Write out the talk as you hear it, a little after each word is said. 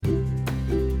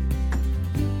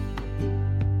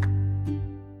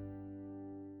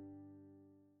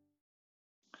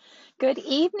Good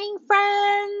evening,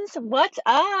 friends. What's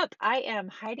up? I am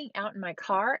hiding out in my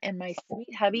car, and my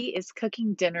sweet hubby is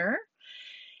cooking dinner.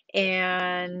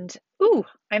 And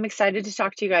I'm excited to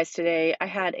talk to you guys today. I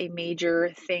had a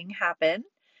major thing happen.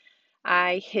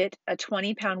 I hit a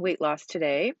 20-pound weight loss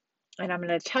today, and I'm going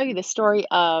to tell you the story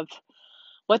of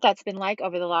what that's been like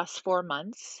over the last 4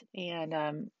 months.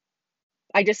 And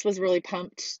I just was really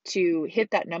pumped to hit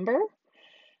that number.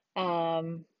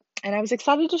 Um, and I was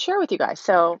excited to share with you guys.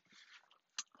 So,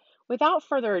 without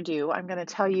further ado, I'm going to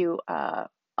tell you a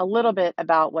little bit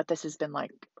about what this has been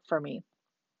like for me.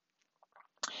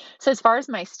 So, as far as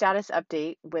my status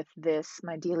update with this,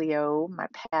 my Delio, my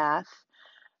path,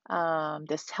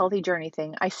 this healthy journey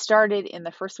thing, I started in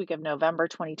the first week of November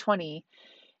 2020.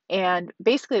 And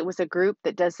basically, it was a group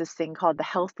that does this thing called the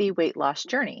Healthy Weight Loss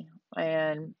Journey.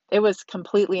 And it was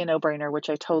completely a no brainer, which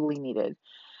I totally needed.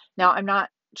 Now, I'm not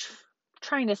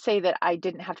trying to say that I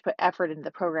didn't have to put effort into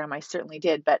the program. I certainly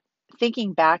did. But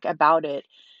thinking back about it,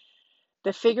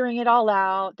 the figuring it all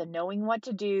out, the knowing what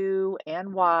to do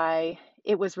and why,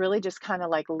 it was really just kind of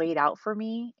like laid out for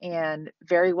me and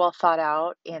very well thought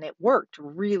out, and it worked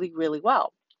really, really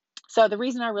well. So the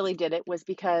reason I really did it was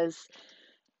because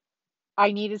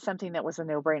I needed something that was a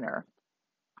no-brainer.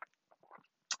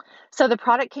 So the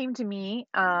product came to me,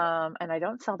 and I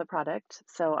don't sell the product,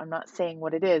 so I'm not saying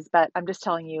what it is, but I'm just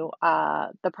telling you,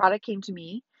 the product came to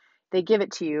me. They give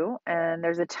it to you, and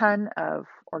there's a ton of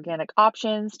organic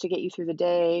options to get you through the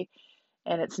day.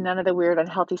 And it's none of the weird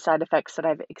unhealthy side effects that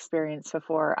I've experienced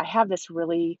before. I've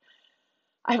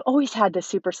always had this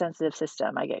super sensitive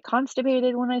system. I get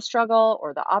constipated when I struggle,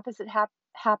 or the opposite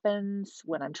happens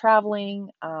when I'm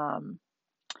traveling.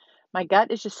 My gut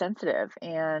is just sensitive,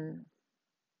 and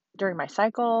during my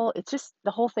cycle, it's just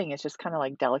the whole thing is just kind of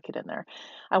like delicate in there.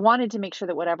 I wanted to make sure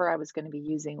that whatever I was going to be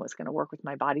using was going to work with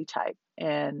my body type.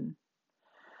 And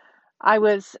I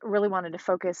was really wanted to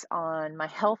focus on my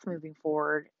health moving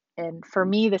forward. And for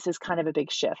me, this is kind of a big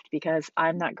shift because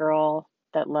I'm that girl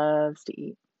that loves to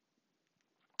eat.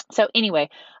 So, anyway,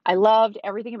 I loved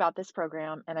everything about this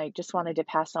program, and I just wanted to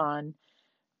pass on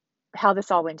how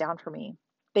this all went down for me.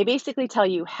 They basically tell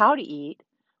you how to eat,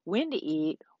 when to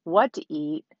eat,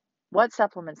 what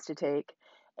supplements to take.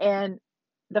 And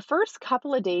the first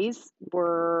couple of days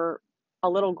were a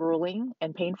little grueling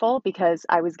and painful because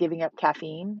I was giving up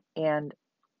caffeine and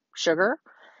sugar.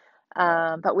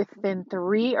 But within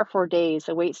 3 or 4 days,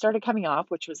 the weight started coming off,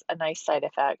 which was a nice side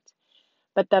effect.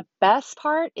 But the best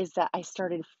part is that I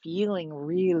started feeling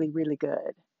really, really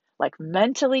good, like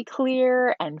mentally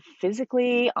clear and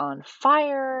physically on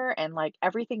fire. And like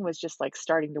everything was just like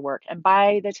starting to work. And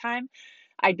by the time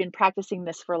I'd been practicing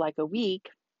this for like a week,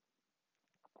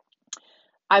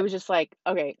 I was just like,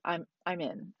 okay, I'm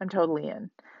in. I'm totally in.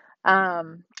 I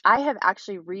have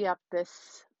actually re-upped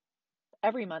this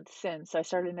every month since. I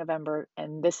started in November,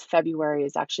 and this February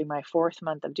is actually my fourth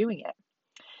month of doing it.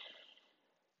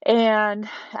 And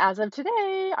as of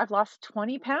today, I've lost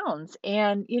 20 pounds.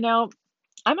 And,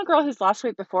 I'm a girl who's lost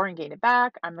weight before and gained it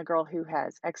back. I'm the girl who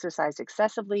has exercised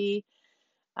excessively.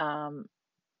 Um,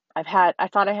 I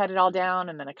thought I had it all down,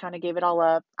 and then I kind of gave it all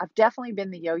up. I've definitely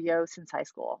been the yo-yo since high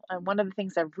school. And one of the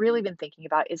things I've really been thinking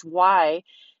about is why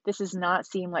this does not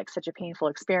seem like such a painful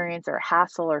experience or a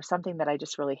hassle or something that I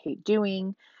just really hate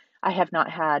doing. I have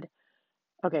not had,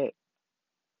 okay,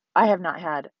 I have not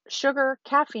had sugar,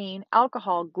 caffeine,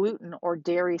 alcohol, gluten, or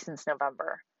dairy since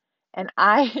November. And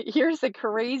here's the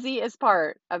craziest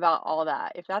part about all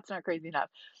that, if that's not crazy enough.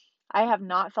 I have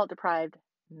not felt deprived,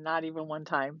 not even one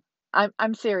time.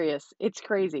 I'm serious. It's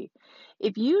crazy.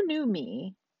 If you knew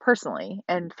me personally,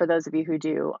 and for those of you who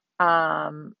do,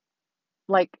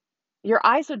 like your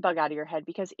eyes would bug out of your head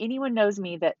because anyone knows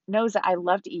me that knows that I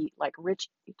love to eat like rich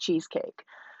cheesecake,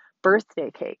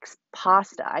 birthday cakes,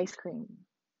 pasta, ice cream,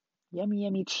 yummy,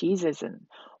 yummy cheeses and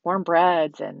warm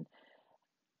breads. And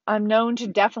I'm known to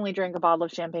definitely drink a bottle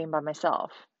of champagne by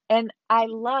myself. And I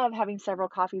love having several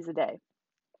coffees a day.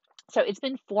 So it's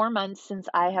been 4 months since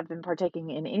I have been partaking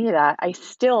in any of that. I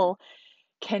still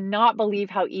cannot believe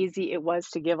how easy it was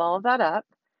to give all of that up.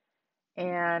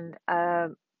 And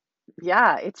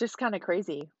yeah, it's just kind of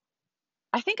crazy.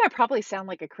 I think I probably sound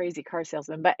like a crazy car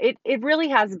salesman, but it really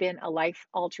has been a life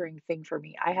altering thing for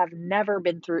me. I have never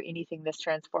been through anything this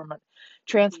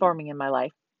transforming in my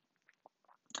life.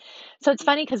 So it's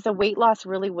funny because the weight loss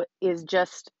really is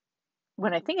just,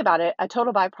 when I think about it, a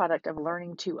total byproduct of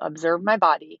learning to observe my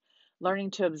body,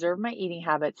 learning to observe my eating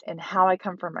habits and how I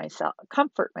comfort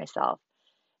myself,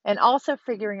 and also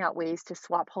figuring out ways to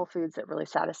swap whole foods that really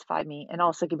satisfy me and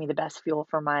also give me the best fuel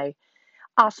for my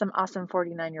awesome, awesome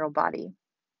 49-year-old body.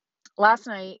 Last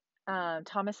night,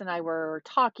 Thomas and I were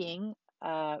talking,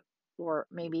 or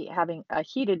maybe having a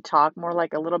heated talk, more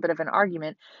like a little bit of an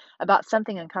argument about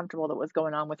something uncomfortable that was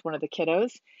going on with one of the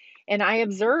kiddos. And I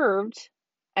observed,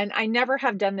 and I never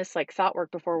have done this like thought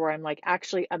work before where I'm like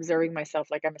actually observing myself,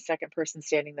 like I'm a second person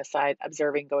standing the side,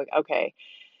 observing, going, okay.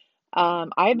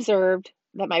 I observed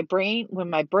that when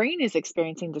my brain is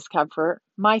experiencing discomfort,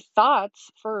 my thoughts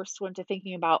first went to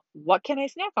thinking about what can I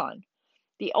snack on?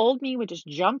 The old me would just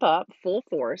jump up full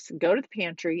force, go to the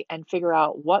pantry, and figure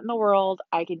out what in the world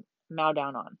I could mow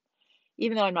down on,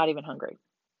 even though I'm not even hungry.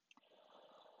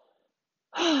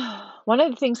 One of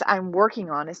the things I'm working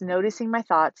on is noticing my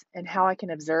thoughts and how I can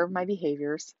observe my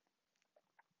behaviors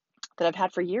that I've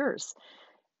had for years.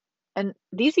 And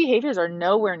these behaviors are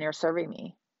nowhere near serving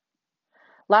me.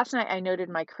 Last night, I noted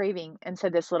my craving and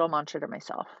said this little mantra to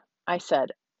myself. I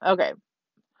said, okay,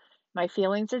 my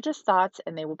feelings are just thoughts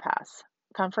and they will pass.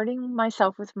 Comforting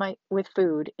myself with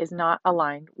food is not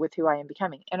aligned with who I am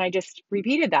becoming. And I just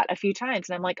repeated that a few times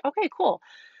and I'm like, okay, cool.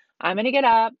 I'm going to get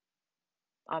up.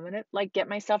 I'm going to like get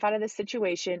myself out of this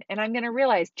situation and I'm going to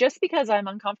realize just because I'm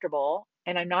uncomfortable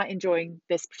and I'm not enjoying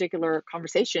this particular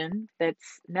conversation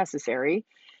that's necessary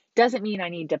doesn't mean I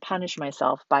need to punish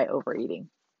myself by overeating.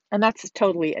 And that's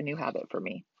totally a new habit for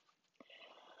me.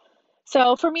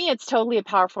 So for me, it's totally a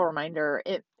powerful reminder.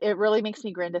 It really makes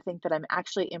me grin to think that I'm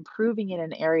actually improving in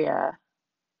an area,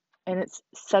 and it's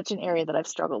such an area that I've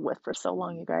struggled with for so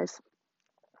long, you guys.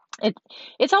 It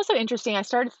it's also interesting. I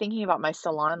started thinking about my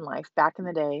salon life back in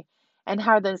the day and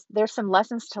how there's some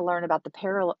lessons to learn about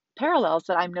the parallels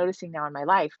that I'm noticing now in my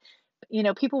life.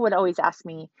 People would always ask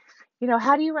me,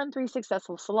 how do you run three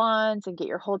successful salons and get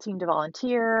your whole team to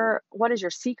volunteer? What is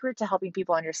your secret to helping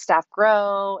people on your staff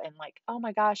grow? And like, oh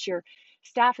my gosh, your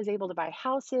staff is able to buy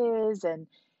houses and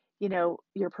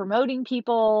you're promoting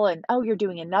people and oh, you're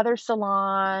doing another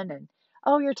salon and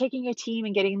oh, you're taking a team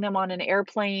and getting them on an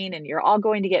airplane and you're all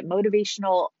going to get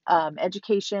motivational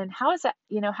education. How is that?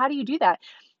 How do you do that?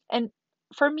 And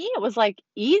for me, it was like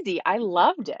easy. I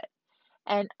loved it.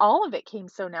 And all of it came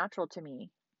so natural to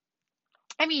me.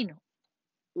 I mean,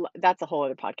 that's a whole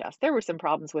other podcast. There were some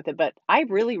problems with it, but I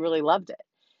really, really loved it.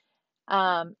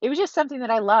 It was just something that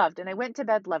I loved, and I went to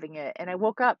bed loving it, and I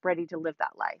woke up ready to live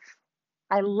that life.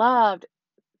 I loved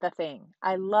the thing.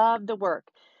 I loved the work.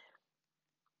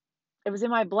 It was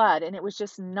in my blood, and it was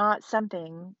just not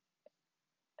something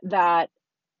that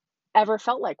ever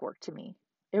felt like work to me.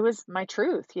 It was my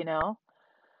truth.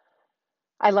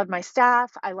 I loved my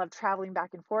staff. I loved traveling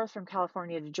back and forth from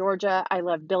California to Georgia. I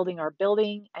loved building our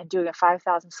building and doing a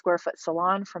 5,000 square foot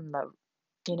salon from the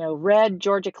red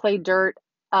Georgia clay dirt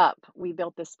up. We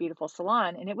built this beautiful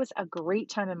salon and it was a great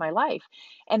time in my life.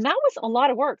 And that was a lot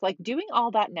of work. Like doing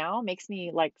all that now makes me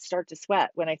like start to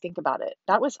sweat when I think about it.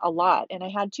 That was a lot. And I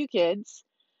had two kids.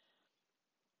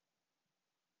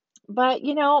 But,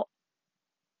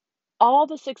 all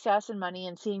the success and money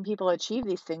and seeing people achieve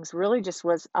these things really just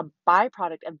was a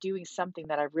byproduct of doing something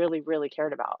that I really, really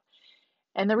cared about.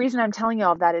 And the reason I'm telling you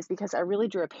all of that is because I really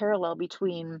drew a parallel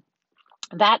between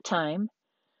that time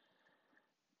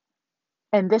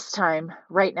and this time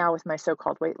right now with my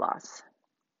so-called weight loss.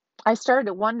 I started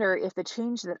to wonder if the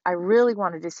change that I really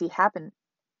wanted to see happen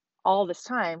all this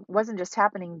time wasn't just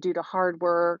happening due to hard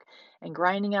work and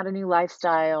grinding out a new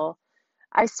lifestyle.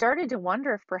 I started to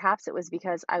wonder if perhaps it was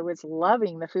because I was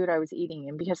loving the food I was eating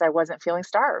and because I wasn't feeling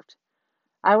starved.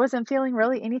 I wasn't feeling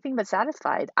really anything but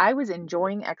satisfied. I was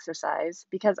enjoying exercise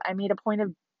because I made a point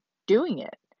of doing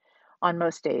it on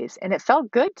most days, and it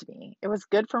felt good to me. It was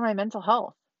good for my mental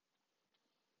health.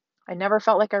 I never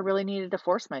felt like I really needed to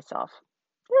force myself.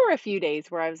 There were a few days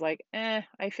where I was like,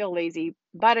 I feel lazy,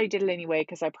 but I did it anyway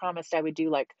because I promised I would do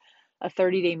like a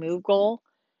 30-day move goal.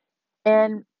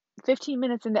 And 15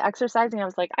 minutes into exercising, I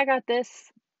was like, I got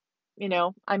this.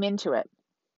 I'm into it.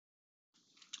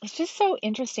 It's just so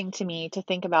interesting to me to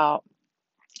think about.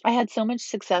 I had so much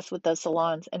success with those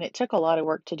salons, and it took a lot of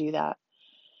work to do that.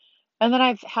 And then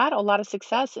I've had a lot of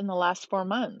success in the last 4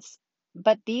 months.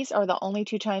 But these are the only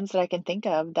two times that I can think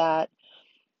of that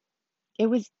it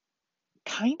was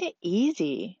kind of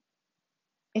easy.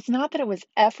 It's not that it was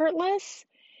effortless,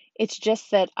 it's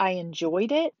just that I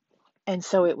enjoyed it, and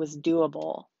so it was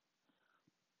doable.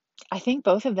 I think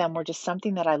both of them were just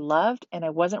something that I loved, and I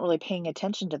wasn't really paying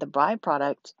attention to the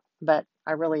byproduct, but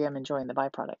I really am enjoying the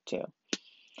byproduct too.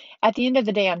 At the end of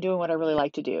the day, I'm doing what I really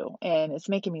like to do, and it's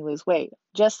making me lose weight.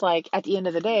 Just like at the end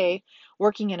of the day,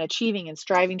 working and achieving and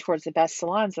striving towards the best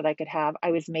salons that I could have,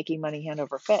 I was making money hand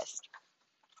over fist.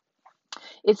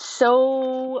 It's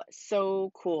so,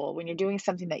 so cool when you're doing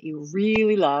something that you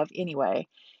really love anyway,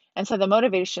 And so the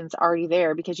motivation's already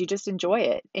there because you just enjoy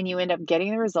it and you end up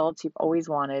getting the results you've always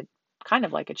wanted, kind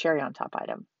of like a cherry on top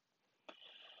item.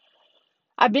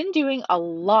 I've been doing a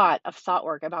lot of thought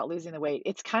work about losing the weight.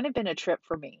 It's kind of been a trip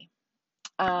for me.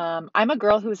 I'm a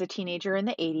girl who was a teenager in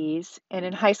the 80s, and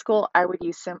in high school, I would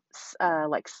use some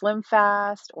like Slim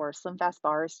Fast or Slim Fast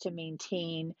bars to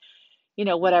maintain,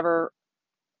 whatever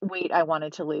weight I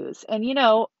wanted to lose. And,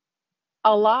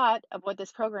 a lot of what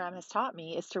this program has taught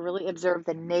me is to really observe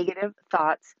the negative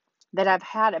thoughts that I've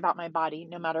had about my body,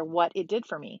 no matter what it did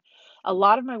for me. A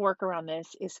lot of my work around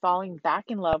this is falling back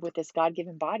in love with this God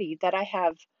given body that I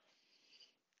have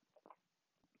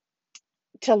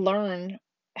to learn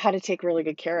how to take really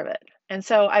good care of it. And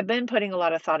so I've been putting a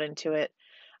lot of thought into it.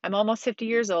 I'm almost 50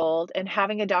 years old, and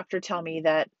having a doctor tell me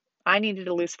that I needed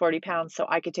to lose 40 pounds so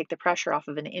I could take the pressure off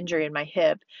of an injury in my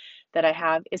hip that I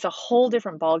have is a whole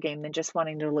different ballgame than just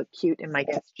wanting to look cute in my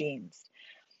Guess jeans.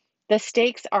 The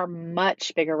stakes are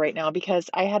much bigger right now because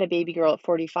I had a baby girl at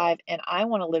 45 and I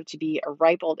want to live to be a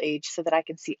ripe old age so that I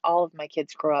can see all of my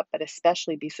kids grow up, but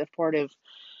especially be supportive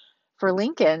for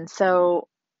Lincoln. So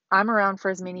I'm around for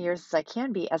as many years as I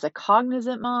can be as a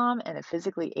cognizant mom and a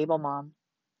physically able mom.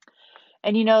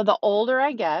 And the older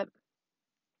I get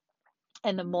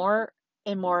and the more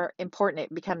and more important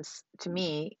it becomes to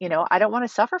me, I don't want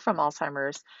to suffer from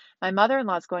Alzheimer's. My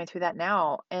mother-in-law is going through that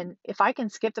now. And if I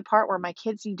can skip the part where my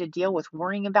kids need to deal with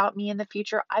worrying about me in the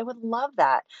future, I would love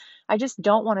that. I just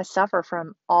don't want to suffer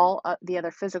from all the other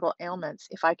physical ailments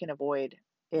if I can avoid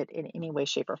it in any way,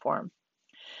 shape, or form.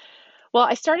 Well,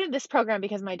 I started this program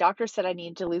because my doctor said I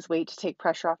needed to lose weight to take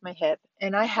pressure off my hip,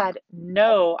 and I had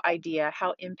no idea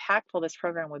how impactful this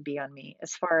program would be on me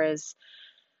as far as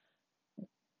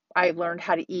I learned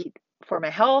how to eat for my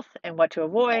health and what to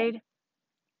avoid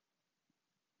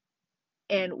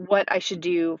and what I should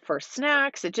do for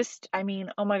snacks.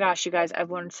 Oh my gosh, you guys,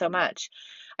 I've learned so much.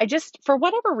 For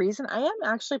whatever reason, I am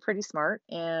actually pretty smart,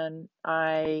 and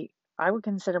I would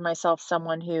consider myself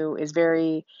someone who is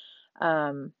very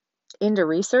um, into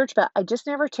research, but I just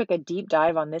never took a deep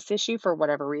dive on this issue for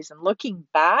whatever reason. Looking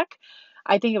back,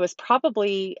 I think it was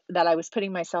probably that I was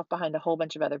putting myself behind a whole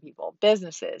bunch of other people,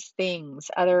 businesses,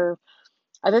 things, other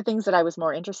things that I was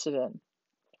more interested in.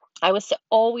 I was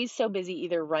always so busy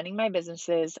either running my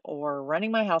businesses or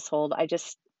running my household. I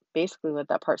just basically let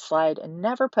that part slide and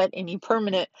never put any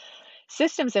permanent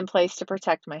systems in place to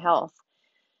protect my health.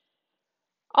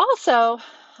 Also,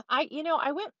 I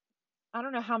went I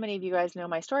don't know how many of you guys know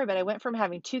my story, but I went from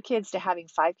having 2 kids to having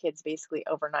 5 kids basically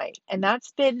overnight. And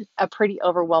that's been a pretty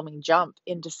overwhelming jump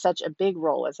into such a big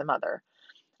role as a mother.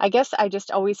 I guess I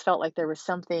just always felt like there was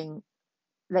something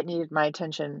that needed my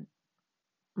attention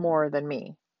more than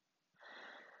me.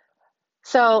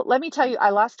 So let me tell you,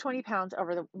 I lost 20 pounds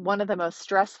over one of the most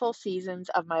stressful seasons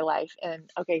of my life. And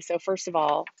okay, so first of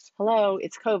all, hello,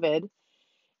 it's COVID.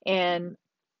 And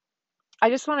I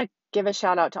just want to give a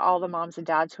shout out to all the moms and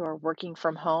dads who are working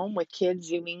from home with kids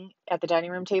zooming at the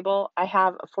dining room table. I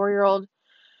have a 4-year-old.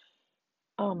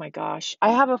 Oh my gosh.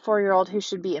 I have a 4-year-old who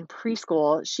should be in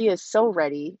preschool. She is so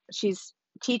ready. She's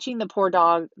teaching the poor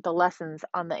dog the lessons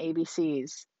on the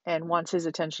ABCs and wants his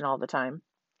attention all the time.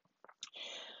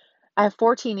 I have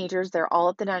 4 teenagers. They're all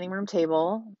at the dining room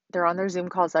table. They're on their Zoom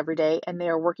calls every day, and they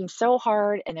are working so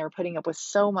hard and they're putting up with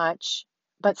so much,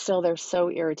 but still they're so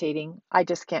irritating. I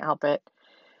just can't help it.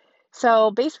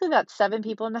 So basically, that's 7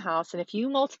 people in the house. And if you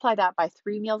multiply that by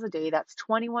 3 meals a day, that's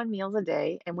 21 meals a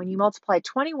day. And when you multiply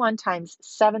 21 times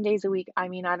 7 days a week, I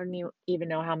mean, I don't even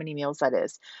know how many meals that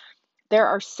is. There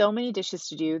are so many dishes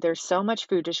to do. There's so much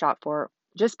food to shop for.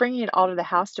 Just bringing it all to the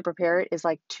house to prepare it is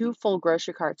like 2 full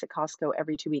grocery carts at Costco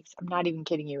every 2 weeks. I'm not even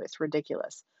kidding you. It's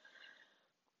ridiculous.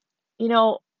 You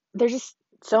know, there's just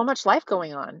so much life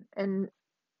going on. And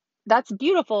that's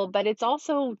beautiful, but it's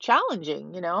also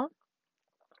challenging.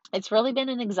 It's really been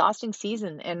an exhausting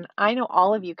season, and I know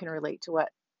all of you can relate to what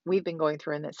we've been going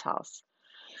through in this house.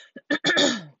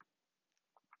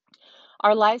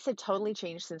 Our lives have totally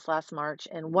changed since last March,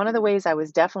 and one of the ways I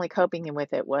was definitely coping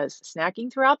with it was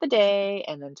snacking throughout the day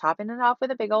and then topping it off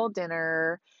with a big old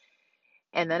dinner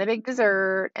and then a big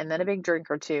dessert and then a big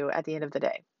drink or two at the end of the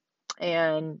day.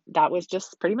 And that was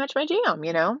just pretty much my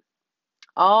jam.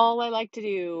 All I like to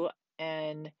do.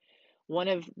 And one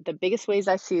of the biggest ways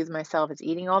I soothe myself is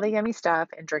eating all the yummy stuff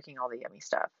and drinking all the yummy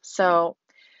stuff. So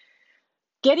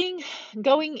getting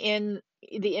going in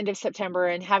the end of September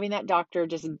and having that doctor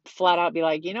just flat out be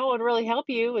like, what would really help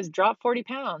you is drop 40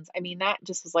 pounds. I mean, that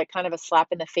just was like kind of a slap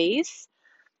in the face.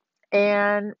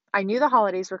 And I knew the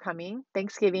holidays were coming,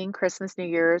 Thanksgiving, Christmas, New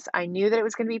Year's. I knew that it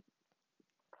was going to be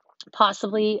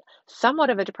possibly somewhat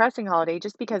of a depressing holiday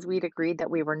just because we'd agreed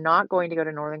that we were not going to go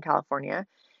to Northern California.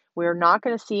 We are not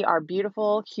going to see our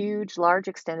beautiful, huge, large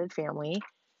extended family.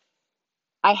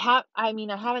 I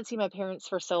haven't seen my parents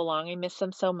for so long. I miss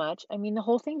them so much. I mean, the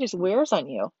whole thing just wears on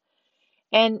you.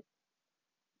 And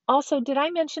also, did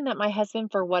I mention that my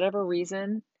husband, for whatever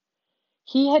reason,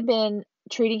 he had been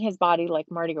treating his body like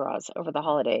Mardi Gras over the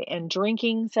holiday and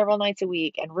drinking several nights a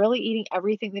week and really eating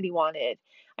everything that he wanted.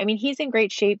 I mean, he's in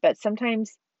great shape, but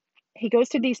sometimes he goes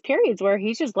through these periods where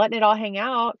he's just letting it all hang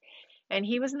out. And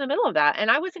he was in the middle of that.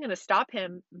 And I wasn't going to stop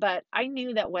him, but I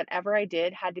knew that whatever I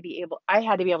did I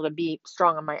had to be able to be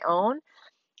strong on my own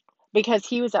because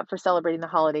he was up for celebrating the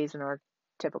holidays in our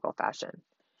typical fashion.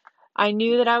 I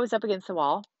knew that I was up against the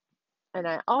wall. And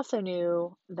I also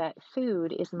knew that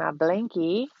food is my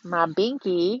blankie, my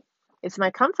binky. It's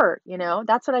my comfort, you know?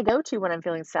 That's what I go to when I'm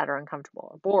feeling sad or uncomfortable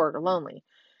or bored or lonely.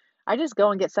 I just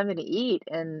go and get something to eat.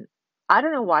 And I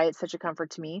don't know why it's such a comfort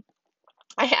to me.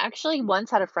 I actually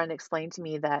once had a friend explain to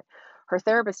me that her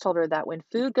therapist told her that when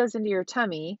food goes into your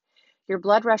tummy, your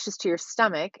blood rushes to your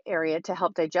stomach area to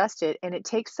help digest it, and it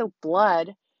takes the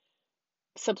blood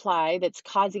supply that's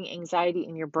causing anxiety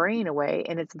in your brain away,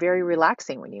 and it's very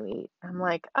relaxing when you eat. I'm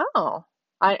like, oh,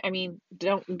 I mean,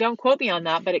 don't quote me on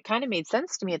that, but it kind of made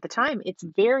sense to me at the time. It's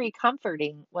very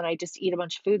comforting when I just eat a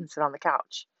bunch of food and sit on the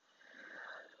couch.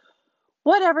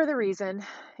 Whatever the reason,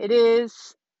 it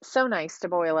is so nice to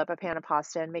boil up a pan of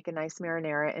pasta and make a nice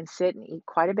marinara and sit and eat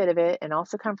quite a bit of it, and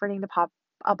also comforting to pop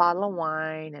a bottle of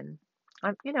wine. And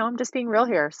I'm just being real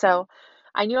here. So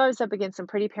I knew I was up against some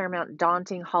pretty paramount,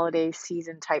 daunting holiday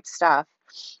season type stuff.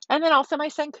 And then also my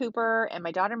son Cooper and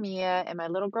my daughter Mia and my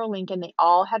little girl Lincoln, they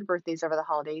all had birthdays over the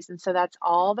holidays. And so that's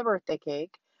all the birthday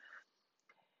cake.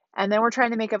 And then we're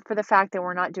trying to make up for the fact that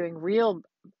we're not doing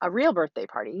a real birthday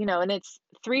party, and it's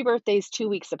three birthdays 2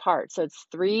 weeks apart. So it's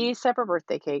three separate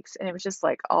birthday cakes. And it was just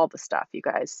like all the stuff, you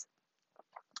guys.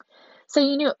 So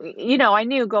I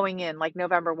knew going in like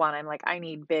November 1, I'm like, I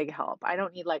need big help. I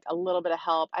don't need like a little bit of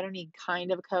help. I don't need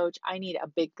kind of a coach. I need a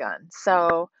big gun.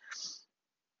 So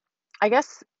I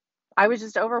guess I was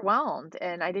just overwhelmed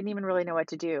and I didn't even really know what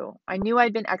to do. I knew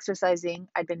I'd been exercising.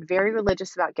 I'd been very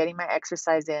religious about getting my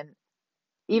exercise in,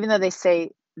 even though they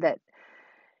say that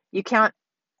you can't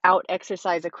out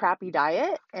exercise a crappy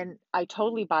diet. And I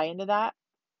totally buy into that.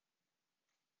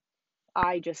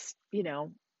 I just,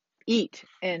 eat.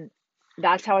 And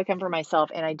that's how I come for myself.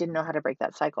 And I didn't know how to break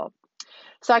that cycle.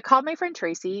 So I called my friend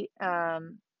Tracy.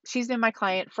 She's been my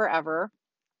client forever.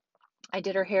 I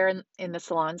did her hair in the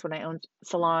salons when I owned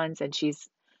salons, and she's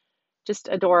just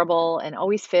adorable and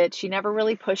always fit. She never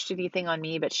really pushed anything on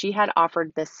me, but she had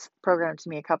offered this program to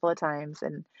me a couple of times.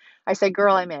 And I said,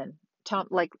 girl, I'm in.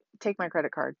 Take my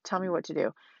credit card. Tell me what to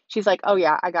do. She's like, oh,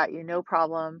 yeah, I got you. No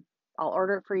problem. I'll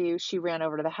order it for you. She ran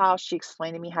over to the house. She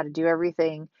explained to me how to do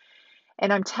everything.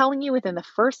 And I'm telling you, within the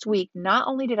first week, not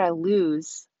only did I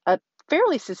lose a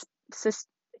fairly, substantial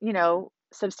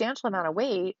amount of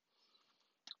weight,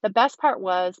 the best part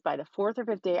was by the fourth or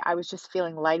fifth day, I was just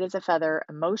feeling light as a feather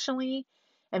emotionally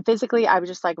and physically. I was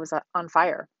just like was on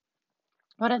fire.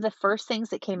 One of the first things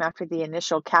that came after the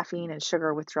initial caffeine and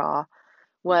sugar withdrawal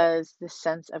was this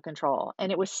sense of control.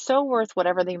 And it was so worth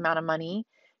whatever the amount of money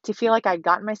to feel like I'd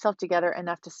gotten myself together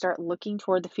enough to start looking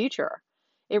toward the future.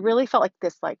 It really felt like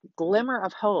this like glimmer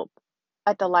of hope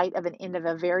at the light of an end of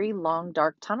a very long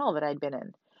dark tunnel that I'd been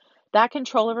in. That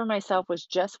control over myself was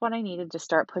just what I needed to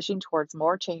start pushing towards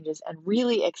more changes and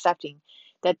really accepting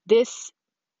that this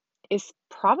is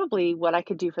probably what I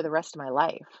could do for the rest of my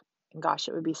life. And gosh,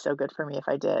 it would be so good for me if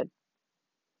I did.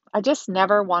 I just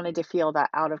never wanted to feel that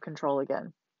out of control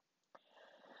again.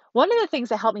 One of the things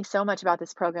that helped me so much about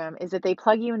this program is that they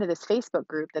plug you into this Facebook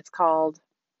group that's called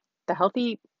the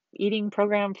Healthy Eating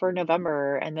Program for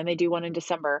November, and then they do one in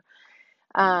December.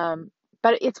 Um,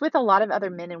 but it's with a lot of other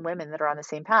men and women that are on the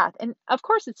same path. And of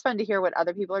course, it's fun to hear what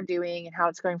other people are doing and how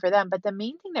it's going for them. But the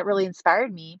main thing that really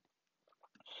inspired me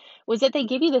was that they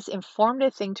give you this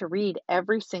informative thing to read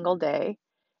every single day.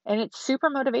 And it's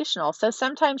super motivational. So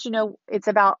sometimes, it's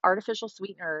about artificial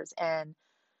sweeteners and,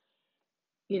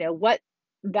 what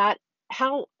that,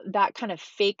 how that kind of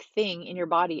fake thing in your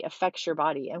body affects your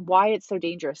body and why it's so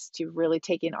dangerous to really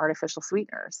take in artificial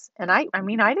sweeteners. And I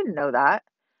mean, I didn't know that.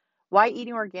 Why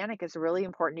eating organic is really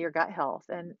important to your gut health.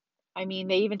 And I mean,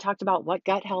 they even talked about what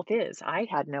gut health is. I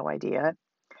had no idea.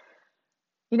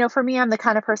 For me, I'm the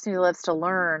kind of person who loves to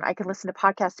learn. I can listen to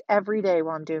podcasts every day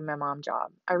while I'm doing my mom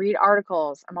job. I read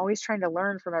articles. I'm always trying to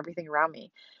learn from everything around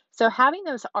me. So having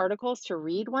those articles to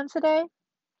read once a day,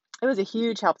 it was a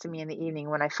huge help to me in the evening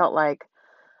when I felt like,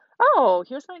 oh,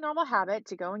 here's my normal habit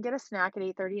to go and get a snack at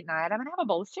 8:30 at night. I'm gonna have a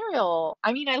bowl of cereal.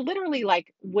 I mean, I literally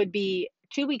like would be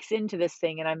 2 weeks into this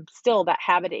thing and I'm still that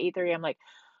habit at 8:30. I'm like,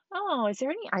 oh, is there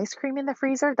any ice cream in the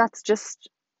freezer? That's just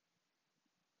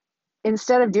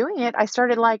instead of doing it, I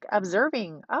started like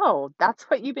observing, oh, that's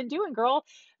what you've been doing, girl.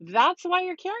 That's why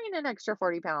you're carrying an extra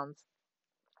 40 pounds.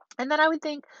 And then I would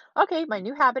think, okay, my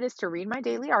new habit is to read my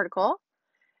daily article.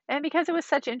 And because it was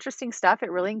such interesting stuff,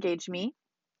 it really engaged me.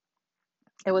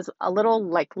 It was a little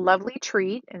like lovely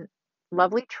treat and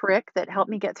lovely trick that helped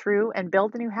me get through and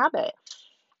build a new habit.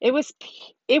 It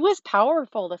was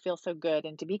powerful to feel so good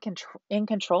and to be in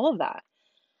control of that.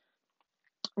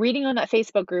 Reading on that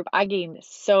Facebook group, I gained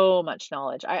so much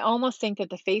knowledge. I almost think that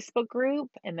the Facebook group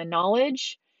and the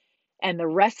knowledge and the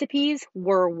recipes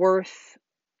were worth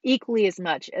equally as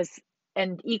much as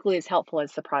and equally as helpful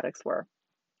as the products were.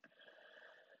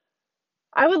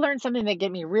 I would learn something that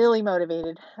get me really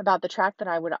motivated about the track that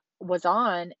I would was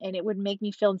on, and it would make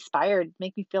me feel inspired,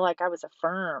 make me feel like I was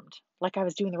affirmed, like I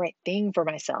was doing the right thing for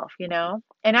myself, you know?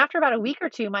 And after about a week or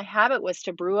two, my habit was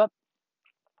to brew up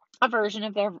a version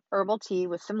of their herbal tea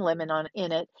with some lemon on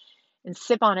in it and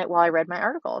sip on it while I read my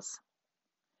articles.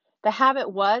 The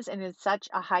habit was and is such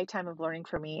a high time of learning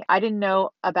for me. I didn't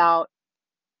know about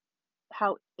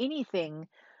how anything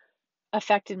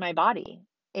affected my body.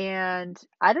 And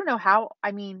I don't know how,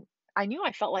 I mean, I knew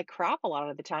I felt like crap a lot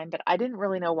of the time, but I didn't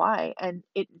really know why. And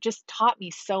it just taught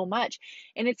me so much.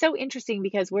 And it's so interesting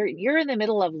because you're in the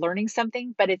middle of learning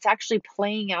something, but it's actually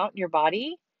playing out in your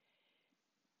body.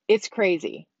 It's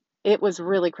crazy. It was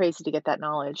really crazy to get that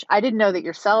knowledge. I didn't know that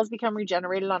your cells become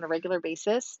regenerated on a regular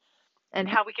basis and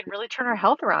how we can really turn our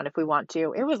health around if we want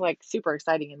to. It was like super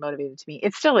exciting and motivating to me.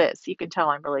 It still is. You can tell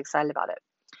I'm really excited about it.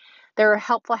 There are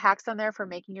helpful hacks on there for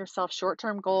making yourself short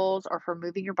term goals or for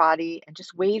moving your body and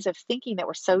just ways of thinking that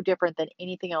were so different than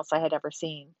anything else I had ever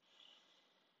seen.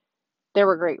 There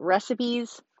were great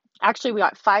recipes. Actually, we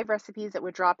got 5 recipes that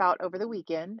would drop out over the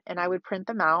weekend, and I would print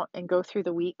them out and go through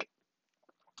the week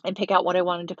and pick out what I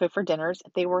wanted to cook for dinners.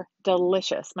 They were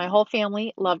delicious. My whole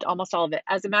family loved almost all of it.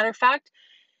 As a matter of fact,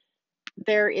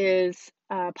 there is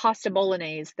pasta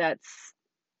bolognese that's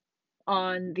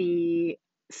on the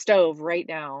stove right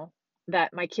now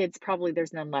that my kids probably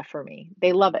there's none left for me.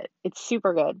 They love it. It's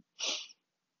super good.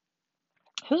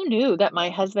 Who knew that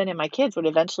my husband and my kids would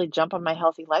eventually jump on my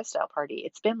healthy lifestyle party?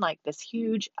 It's been like this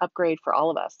huge upgrade for all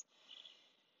of us.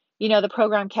 You know, the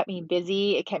program kept me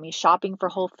busy. It kept me shopping for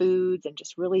Whole Foods and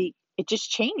just really, it just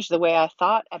changed the way I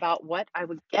thought about what I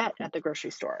would get at the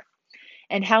grocery store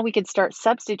and how we could start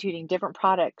substituting different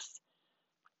products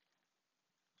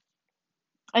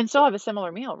and still have a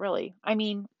similar meal, really. I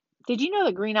mean, did you know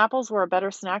that green apples were a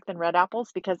better snack than red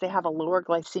apples because they have a lower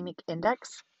glycemic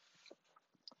index?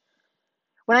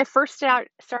 When I first started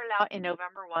out in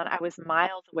November 1, I was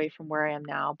miles away from where I am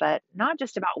now, but not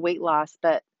just about weight loss,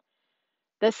 but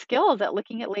the skills at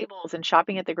looking at labels and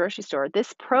shopping at the grocery store.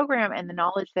 This program and the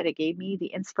knowledge that it gave me, the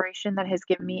inspiration that has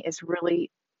given me is really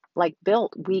like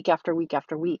built week after week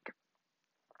after week.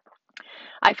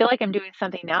 I feel like I'm doing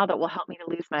something now that will help me to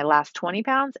lose my last 20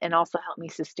 pounds and also help me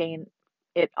sustain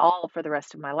it all for the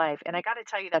rest of my life. And I got to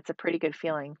tell you, that's a pretty good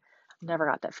feeling. Never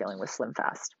got that feeling with Slim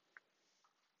Fast.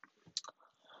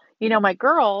 You know, my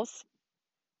girls,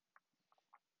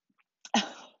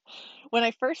 when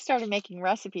I first started making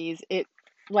recipes,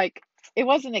 like it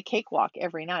wasn't a cakewalk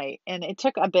every night, and it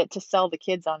took a bit to sell the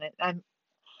kids on it.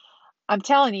 I'm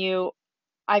telling you,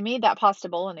 I made that pasta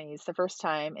bolognese the first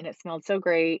time, and it smelled so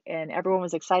great, and everyone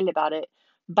was excited about it.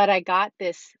 But I got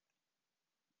this,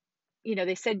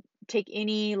 they said take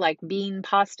any like bean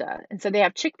pasta, and so they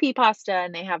have chickpea pasta,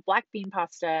 and they have black bean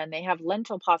pasta, and they have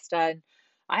lentil pasta, and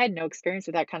I had no experience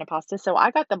with that kind of pasta, so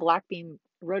I got the black bean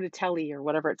rotatelli or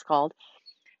whatever it's called.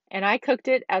 And I cooked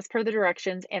it as per the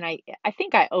directions, and I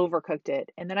think I overcooked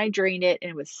it, and then I drained it, and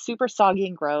it was super soggy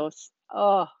and gross.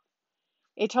 Oh,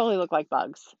 it totally looked like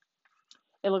bugs.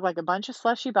 It looked like a bunch of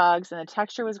slushy bugs, and the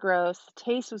texture was gross, the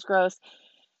taste was gross.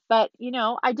 But,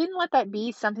 I didn't let that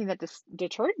be something that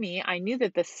deterred me. I knew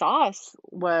that the sauce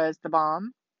was the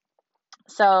bomb.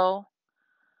 So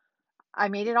I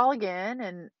made it all again,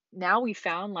 and now we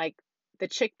found like the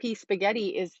chickpea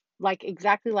spaghetti is like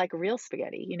exactly like real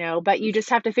spaghetti, but you just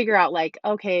have to figure out like,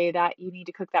 okay, that you need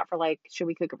to cook that for like, should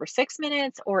we cook it for 6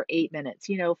 minutes or 8 minutes?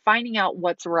 Finding out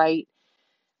what's right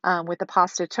with the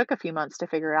pasta took a few months to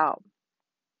figure out.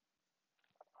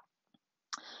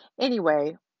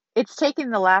 Anyway, it's taken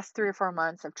the last 3 or 4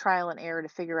 months of trial and error to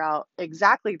figure out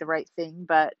exactly the right thing,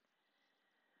 but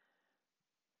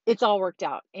it's all worked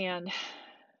out, and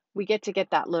we get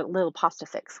that little pasta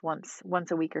fix once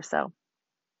a week or so.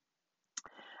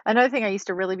 Another thing I used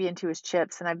to really be into is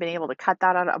chips, and I've been able to cut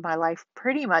that out of my life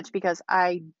pretty much because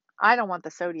I don't want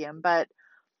the sodium, but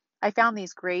I found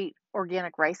these great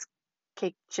organic rice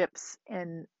cake chips,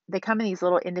 and they come in these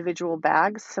little individual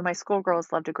bags. So my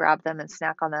schoolgirls love to grab them and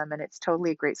snack on them, and it's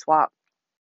totally a great swap.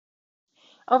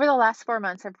 Over the last 4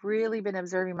 months, I've really been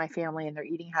observing my family and their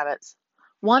eating habits.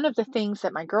 One of the things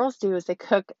that my girls do is they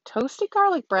cook toasted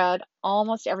garlic bread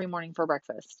almost every morning for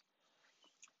breakfast.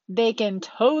 They can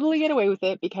totally get away with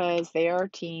it because they are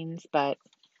teens, but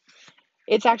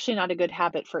it's actually not a good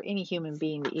habit for any human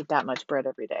being to eat that much bread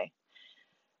every day.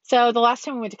 So the last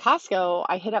time we went to Costco,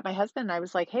 I hit up my husband and I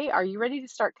was like, "Hey, are you ready to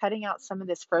start cutting out some of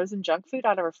this frozen junk food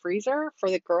out of our freezer for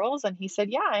the girls?" And he said,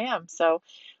 "Yeah, I am." So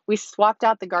we swapped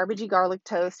out the garbagey garlic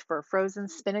toast for frozen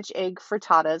spinach egg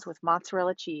frittatas with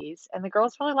mozzarella cheese, and the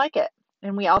girls really like it.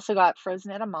 And we also got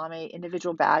frozen edamame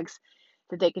individual bags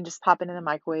that they can just pop into the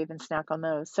microwave and snack on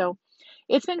those. So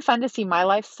it's been fun to see my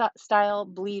lifestyle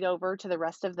bleed over to the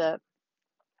rest of the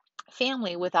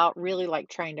family without really like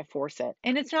trying to force it.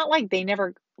 And it's not like they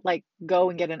never like go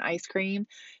and get an ice cream.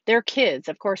 They're kids.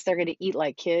 Of course, they're going to eat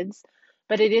like kids,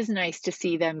 but it is nice to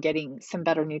see them getting some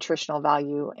better nutritional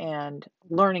value and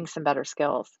learning some better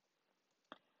skills.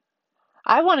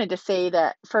 I wanted to say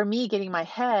that for me, getting my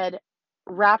head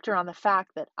wrapped around the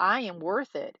fact that I am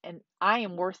worth it and I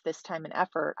am worth this time and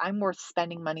effort. I'm worth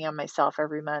spending money on myself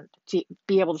every month to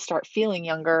be able to start feeling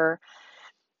younger,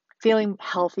 feeling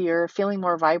healthier, feeling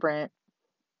more vibrant.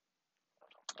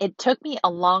 It took me a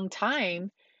long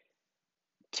time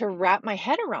to wrap my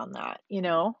head around that,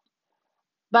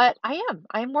 but I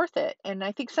am worth it. And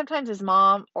I think sometimes as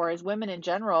mom or as women in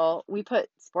general, we put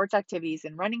sports activities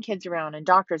and running kids around and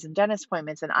doctors and dentist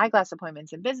appointments and eyeglass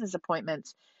appointments and business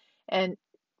appointments and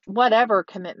whatever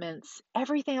commitments,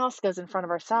 everything else goes in front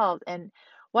of ourselves. And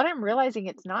what I'm realizing,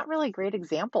 it's not really a great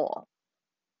example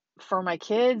for my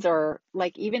kids or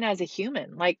like even as a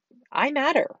human. Like I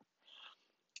matter.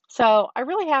 So I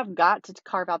really have got to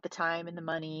carve out the time and the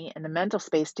money and the mental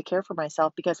space to care for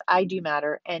myself because I do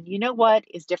matter. And you know what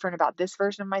is different about this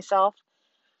version of myself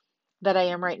that I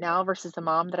am right now versus the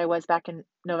mom that I was back in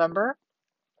November?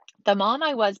 The mom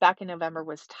I was back in November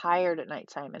was tired at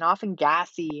nighttime and often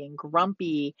gassy and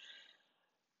grumpy.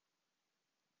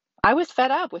 I was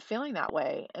fed up with feeling that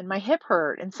way, and my hip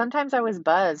hurt, and sometimes I was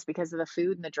buzzed because of the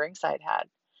food and the drinks I'd had.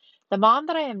 The mom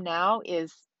that I am now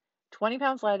is 20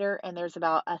 pounds lighter, and there's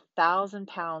about 1,000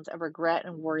 pounds of regret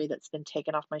and worry that's been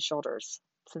taken off my shoulders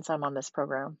since I'm on this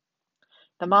program.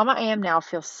 The mama I am now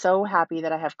feels so happy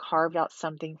that I have carved out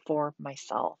something for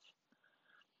myself.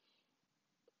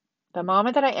 The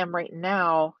mama that I am right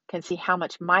now can see how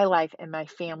much my life and my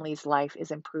family's life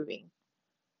is improving.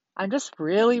 I'm just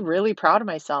really, really proud of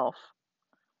myself.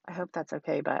 I hope that's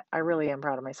okay, but I really am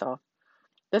proud of myself.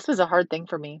 This was a hard thing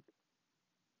for me.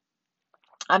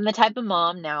 I'm the type of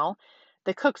mom now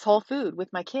that cooks whole food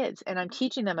with my kids, and I'm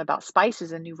teaching them about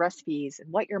spices and new recipes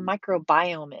and what your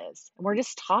microbiome is. And we're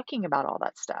just talking about all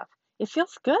that stuff. It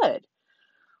feels good.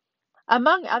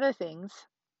 Among other things,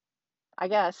 I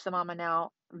guess the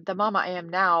mama I am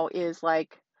now is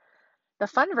like the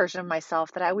fun version of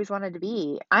myself that I always wanted to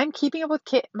be. I'm keeping up with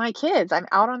my kids. I'm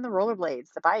out on the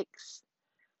rollerblades, the bikes.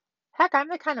 Heck, I'm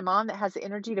the kind of mom that has the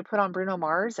energy to put on Bruno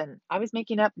Mars, and I was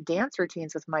making up dance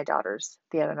routines with my daughters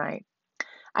the other night.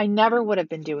 I never would have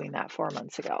been doing that 4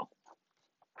 months ago.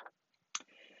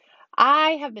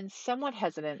 I have been somewhat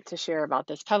hesitant to share about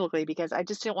this publicly because I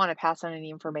just didn't want to pass on any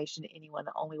information to anyone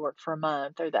that only worked for a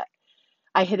month or that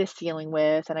I hit a ceiling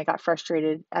with and I got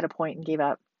frustrated at a point and gave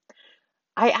up.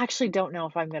 I actually don't know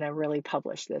if I'm going to really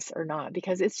publish this or not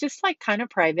because it's just like kind of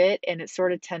private and it's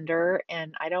sort of tender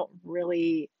and I don't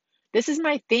really this is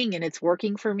my thing and it's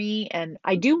working for me and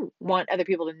I do want other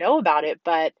people to know about it,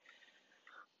 but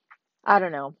I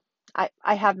don't know.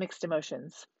 I have mixed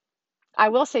emotions. I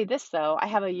will say this though, I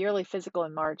have a yearly physical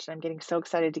in March and I'm getting so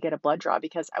excited to get a blood draw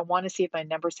because I want to see if my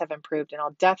numbers have improved and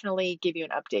I'll definitely give you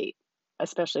an update,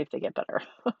 especially if they get better.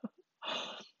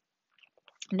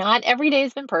 Not every day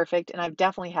has been perfect, and I've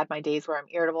definitely had my days where I'm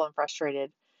irritable and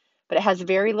frustrated, but it has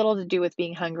very little to do with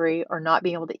being hungry or not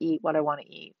being able to eat what I want to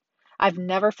eat. I've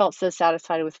never felt so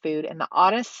satisfied with food, and the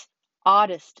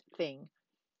oddest thing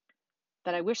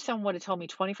that I wish someone would have told me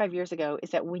 25 years ago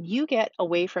is that when you get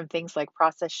away from things like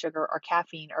processed sugar or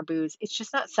caffeine or booze, it's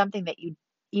just not something that you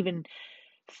even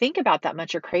think about that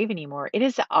much or crave anymore. It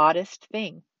is the oddest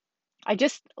thing. I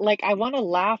want to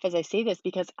laugh as I say this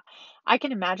because I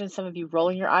can imagine some of you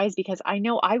rolling your eyes because I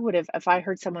know I would have if I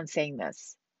heard someone saying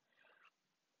this.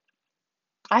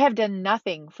 I have done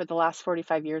nothing for the last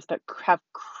 45 years but have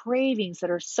cravings that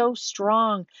are so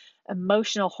strong,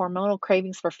 emotional, hormonal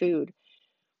cravings for food.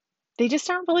 they just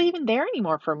aren't really even there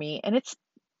anymore for me. And it's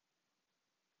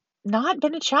not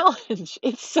been a challenge.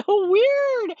 It's so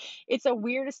weird. It's the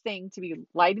weirdest thing to be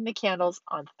lighting the candles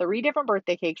on 3 different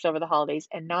birthday cakes over the holidays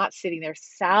and not sitting there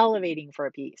salivating for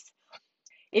a piece.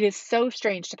 It is so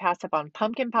strange to pass up on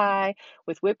pumpkin pie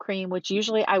with whipped cream, which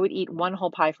usually I would eat one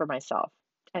whole pie for myself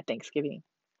at Thanksgiving.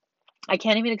 I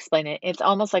can't even explain it. It's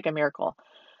almost like a miracle.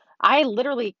 I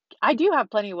do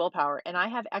have plenty of willpower, and I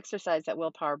have exercised that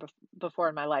willpower before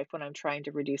in my life when I'm trying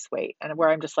to reduce weight and where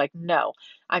I'm just like, no,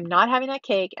 I'm not having that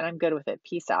cake and I'm good with it.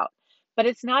 Peace out. But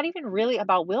it's not even really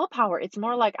about willpower. It's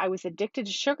more like I was addicted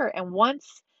to sugar. And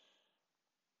once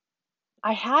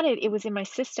I had it, it was in my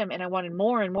system and I wanted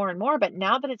more and more and more. But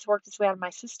now that it's worked its way out of my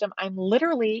system, I'm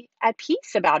literally at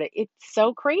peace about it. It's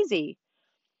so crazy.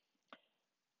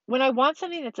 When I want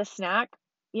something that's a snack,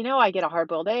 I get a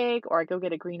hard-boiled egg or I go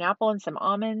get a green apple and some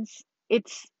almonds.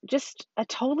 It's just a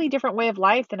totally different way of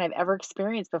life than I've ever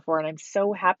experienced before, and I'm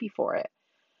so happy for it.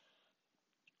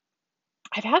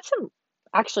 I've had some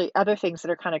actually other things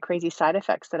that are kind of crazy side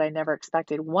effects that I never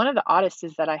expected. One of the oddest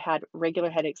is that I had regular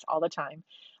headaches all the time.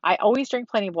 I always drink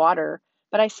plenty of water,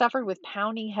 but I suffered with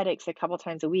pounding headaches a couple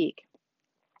times a week,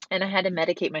 and I had to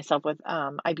medicate myself with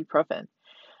ibuprofen.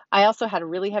 I also had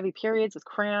really heavy periods with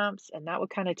cramps, and that would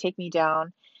kind of take me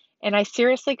down. And I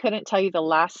seriously couldn't tell you the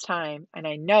last time, and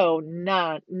I know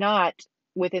not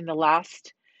within the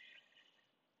last,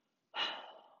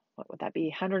 what would that be,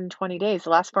 120 days,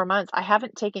 the last 4 months, I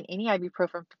haven't taken any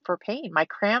ibuprofen for pain. My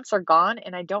cramps are gone,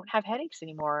 and I don't have headaches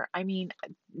anymore. I mean,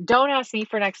 don't ask me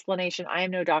for an explanation. I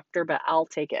am no doctor, but I'll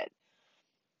take it.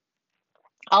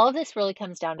 All of this really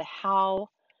comes down to how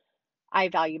I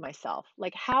value myself,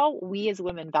 like how we as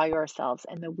women value ourselves,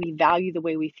 and that we value the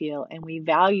way we feel and we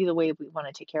value the way we want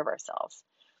to take care of ourselves.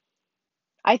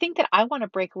 I think that I want to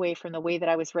break away from the way that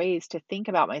I was raised to think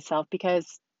about myself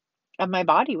because of my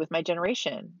body with my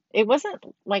generation. It wasn't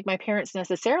like my parents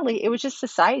necessarily, it was just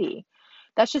society.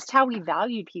 That's just how we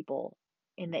valued people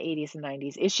in the 80s and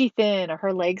 90s. Is she thin? Are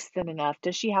her legs thin enough?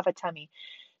 Does she have a tummy?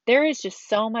 There is just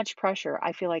so much pressure,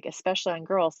 I feel like, especially on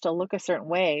girls, to look a certain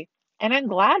way. And I'm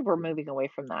glad we're moving away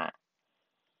from that.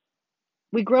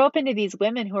 We grow up into these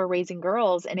women who are raising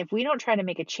girls, and if we don't try to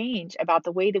make a change about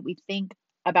the way that we think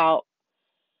about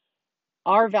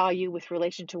our value with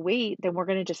relation to weight, then we're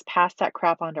going to just pass that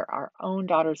crap on to our own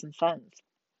daughters and sons.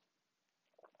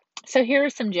 So here are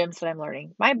some gems that I'm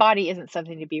learning. My body isn't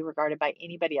something to be regarded by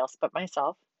anybody else but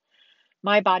myself.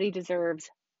 My body deserves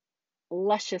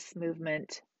luscious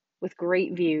movement with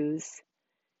great views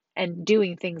and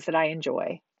doing things that I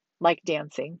enjoy, like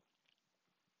dancing.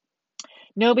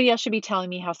 Nobody else should be telling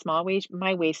me how small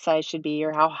my waist size should be,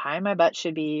 or how high my butt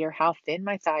should be, or how thin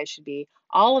my thighs should be.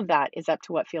 All of that is up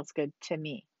to what feels good to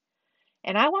me.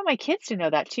 And I want my kids to know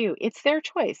that too. It's their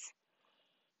choice.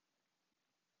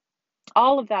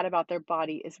 All of that about their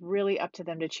body is really up to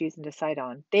them to choose and decide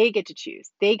on. They get to choose.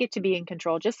 They get to be in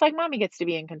control, just like mommy gets to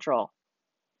be in control.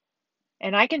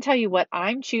 And I can tell you what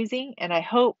I'm choosing, and I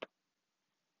hope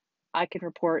I can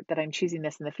report that I'm choosing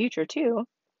this in the future too,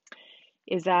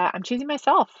 is that I'm choosing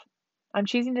myself. I'm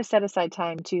choosing to set aside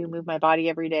time to move my body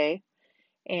every day.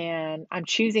 And I'm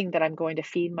choosing that I'm going to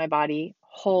feed my body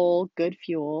whole, good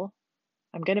fuel.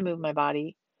 I'm going to move my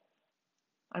body.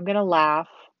 I'm going to laugh.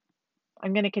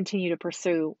 I'm going to continue to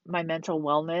pursue my mental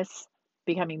wellness,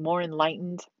 becoming more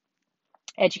enlightened,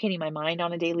 educating my mind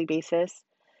on a daily basis.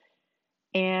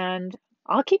 And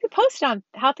I'll keep you posted on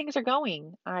how things are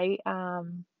going. I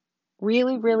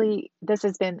really, really, this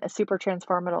has been a super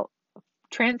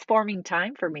transforming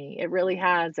time for me. It really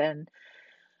has. And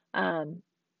um,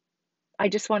 I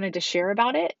just wanted to share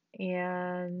about it.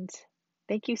 And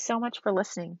thank you so much for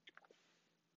listening.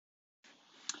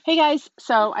 Hey guys,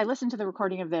 so I listened to the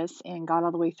recording of this and got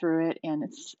all the way through it, and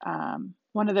it's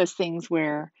one of those things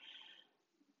where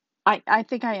I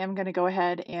think I am going to go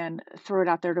ahead and throw it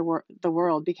out there to the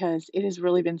world because it has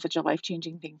really been such a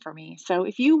life-changing thing for me. So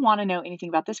if you want to know anything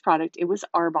about this product, it was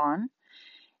Arbonne,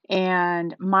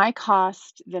 and my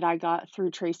cost that I got through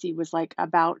Tracy was like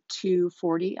about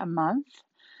 $240 a month.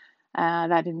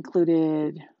 That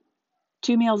included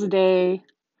 2 meals a day,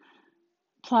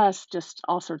 plus just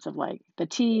all sorts of like the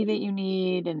tea that you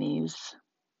need and these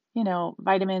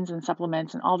vitamins and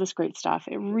supplements and all this great stuff.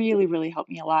 It really, really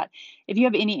helped me a lot. If you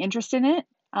have any interest in it,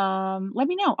 let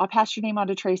me know. I'll pass your name on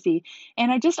to Tracy.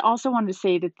 And I just also wanted to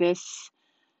say that this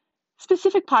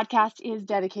specific podcast is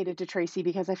dedicated to Tracy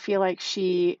because I feel like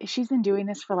she's been doing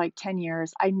this for like 10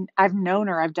 years. I've known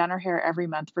her. I've done her hair every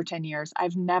month for 10 years.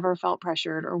 I've never felt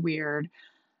pressured or weird.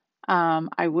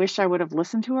 I wish I would have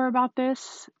listened to her about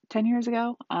this 10 years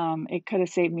ago. It could have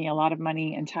saved me a lot of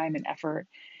money and time and effort.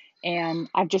 And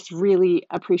I've just really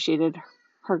appreciated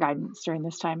her guidance during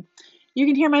this time. You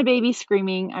can hear my baby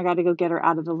screaming. I got to go get her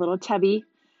out of the little tubby.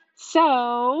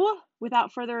 So,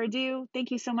 without further ado,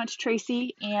 thank you so much,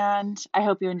 Tracy, and I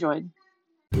hope you enjoyed.